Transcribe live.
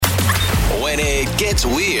When it gets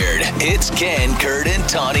weird, it's Ken, Kurt, and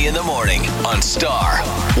Tawny in the morning on Star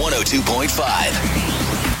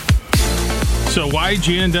 102.5. So why'd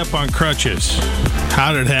you end up on crutches?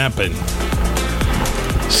 How did it happen?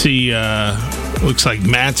 See, looks like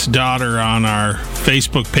Matt's daughter on our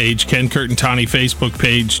Facebook page, Ken, Kurt, and Tawny Facebook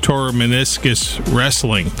page, tore meniscus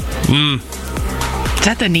wrestling. Is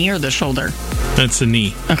that the knee or the shoulder? That's the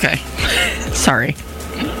knee. Okay. Sorry.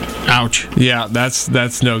 Ouch. Yeah,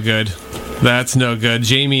 that's no good. That's no good.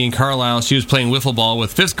 Jamie in Carlisle, she was playing wiffle ball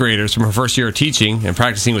with 5th graders from her first year of teaching and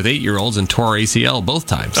practicing with 8-year-olds and tore ACL both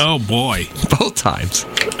times. Oh, boy. Both times.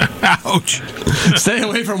 Ouch. Stay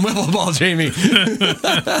away from wiffle ball, Jamie.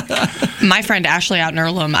 My friend Ashley out in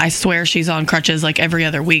Earlham, I swear she's on crutches like every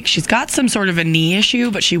other week. She's got some sort of a knee issue,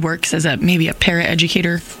 but she works as maybe a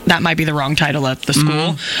paraeducator. That might be the wrong title at the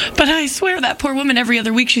school. But I swear that poor woman, every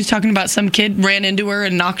other week she's talking about some kid ran into her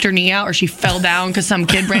and knocked her knee out, or she fell down because some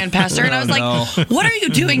kid ran past her. And I was like, what are you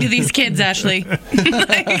doing to these kids, Ashley?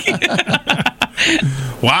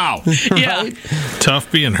 Wow. Yeah. Tough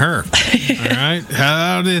being her. All right.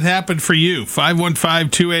 How did it happen for you?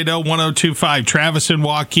 515-280-1025. Travis in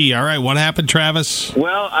Waukee. All right. What happened, Travis?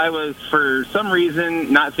 Well, I was, for some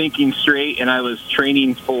reason, not thinking straight, and I was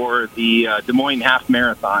training for the Des Moines Half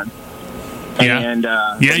Marathon. Yeah. And,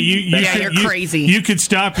 you're crazy. You could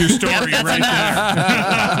stop your story right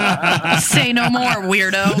there. Say no more,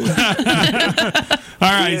 weirdo.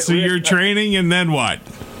 All right. So you're training, and then what?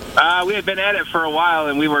 We had been at it for a while,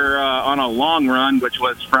 and we were on a long run, which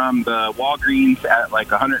was from the Walgreens at like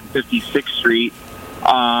 156th Street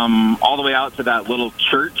all the way out to that little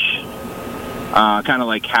church, kind of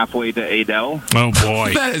like halfway to Adel. Oh,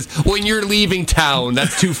 boy. That is, when you're leaving town,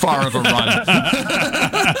 that's too far of a run.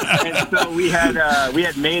 And so we had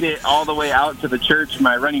made it all the way out to the church.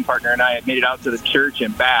 My running partner and I had made it out to the church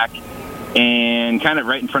and back. And kind of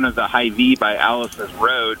right in front of the Hy-Vee by Alice's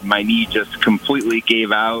Road, my knee just completely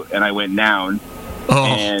gave out, and I went down. Oh.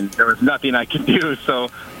 And there was nothing I could do, so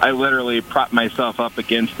I literally propped myself up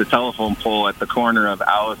against the telephone pole at the corner of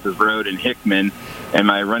Alice's Road and Hickman, and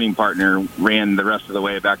my running partner ran the rest of the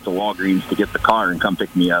way back to Walgreens to get the car and come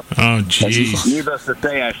pick me up. Oh, jeez. Needless to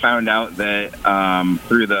say, I found out that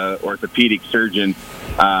through the orthopedic surgeon,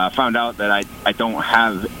 found out that I don't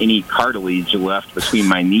have any cartilage left between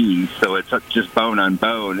my knees, so it's just bone on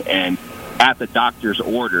bone, and at the doctor's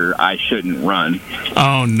order, I shouldn't run.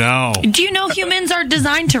 Oh, no. Do you know humans are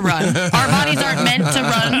designed to run? Our bodies aren't meant to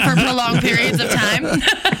run for prolonged periods of time.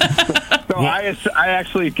 So I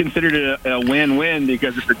actually considered it a win-win,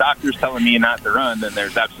 because if the doctor's telling me not to run, then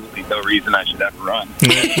there's absolutely no reason I should ever run.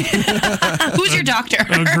 Who's your doctor?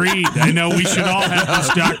 Agreed. I know we should all have this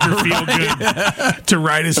Dr. Feel Good to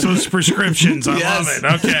write us those prescriptions. I love it.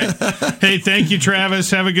 Okay. Hey, thank you, Travis.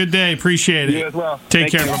 Have a good day. Appreciate it. You as well. Take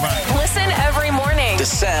care. You. Bye-bye. Listen every morning. The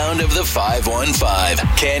sound of the 515.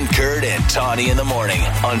 Ken, Kurt, and Tawny in the morning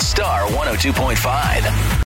on Star 102.5.